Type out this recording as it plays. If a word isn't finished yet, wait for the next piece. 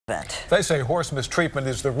treatment. They say horse mistreatment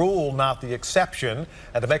is the rule, not the exception.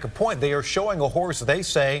 And to make a point, they are showing a horse they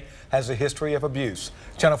say has a history of abuse.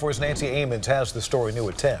 Channel 4's Nancy Amons has the story new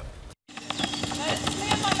at 10.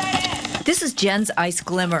 This is Jen's Ice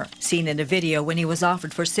Glimmer, seen in a video when he was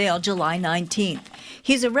offered for sale July 19th.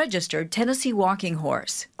 He's a registered Tennessee walking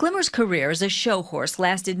horse. Glimmer's career as a show horse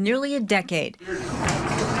lasted nearly a decade.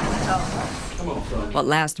 But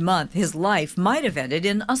last month, his life might have ended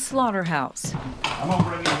in a slaughterhouse. I'm gonna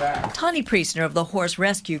bring you back. Tawny Priestner of the horse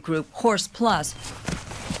rescue group Horse Plus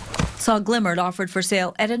saw Glimmer offered for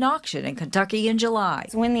sale at an auction in Kentucky in July.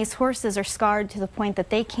 When these horses are scarred to the point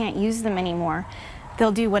that they can't use them anymore,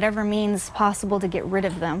 they'll do whatever means possible to get rid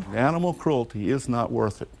of them. Animal cruelty is not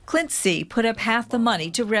worth it. Clint Seay put up half the money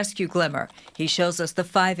to rescue Glimmer. He shows us the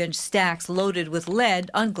 5-inch stacks loaded with lead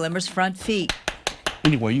on Glimmer's front feet.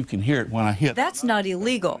 Anyway, you can hear it when I hit. That's not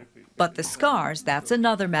illegal, but the scars, that's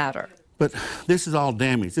another matter. But this is all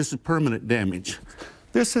damage. This is permanent damage.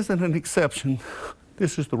 This isn't an exception.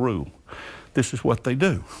 This is the rule. This is what they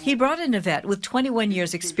do. He brought in a vet with 21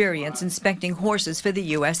 years experience inspecting horses for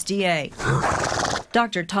the USDA.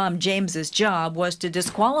 Dr. Tom James's job was to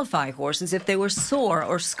disqualify horses if they were sore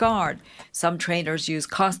or scarred. Some trainers use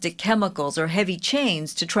caustic chemicals or heavy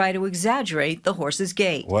chains to try to exaggerate the horse's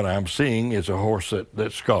gait. What I'm seeing is a horse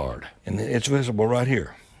that's scarred, and it's visible right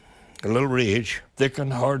here. A little ridge,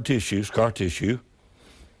 thickened hard tissue, scar tissue,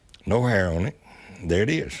 no hair on it. There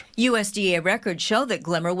it is. USDA records show that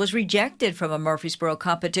Glimmer was rejected from a Murfreesboro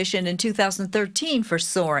competition in 2013 for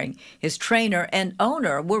soring. His trainer and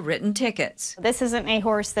owner were written tickets. This isn't a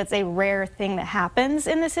horse that's a rare thing that happens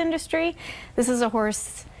in this industry. This is a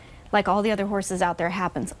horse, like all the other horses out there,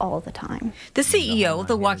 happens all the time. The CEO of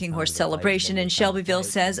the Walking Horse Celebration in Shelbyville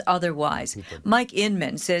says otherwise. Mike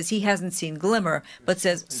Inman says he hasn't seen Glimmer, but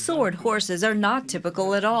says sored horses are not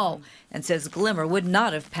typical at all, and says Glimmer would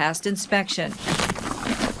not have passed inspection.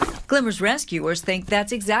 Glimmer's rescuers think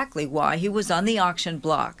that's exactly why he was on the auction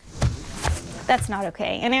block. That's not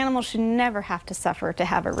okay. An animal should never have to suffer to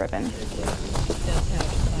have a ribbon.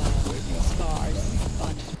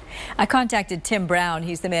 I contacted Tim Brown.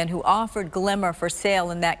 He's the man who offered Glimmer for sale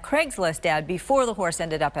in that Craigslist ad before the horse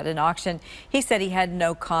ended up at an auction. He said he had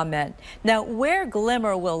no comment. Now, where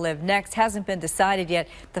Glimmer will live next hasn't been decided yet.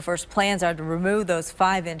 The first plans are to remove those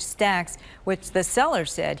 5-inch stacks, which the seller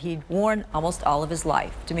said he'd worn almost all of his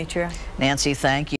life. Demetria? Nancy, thank you.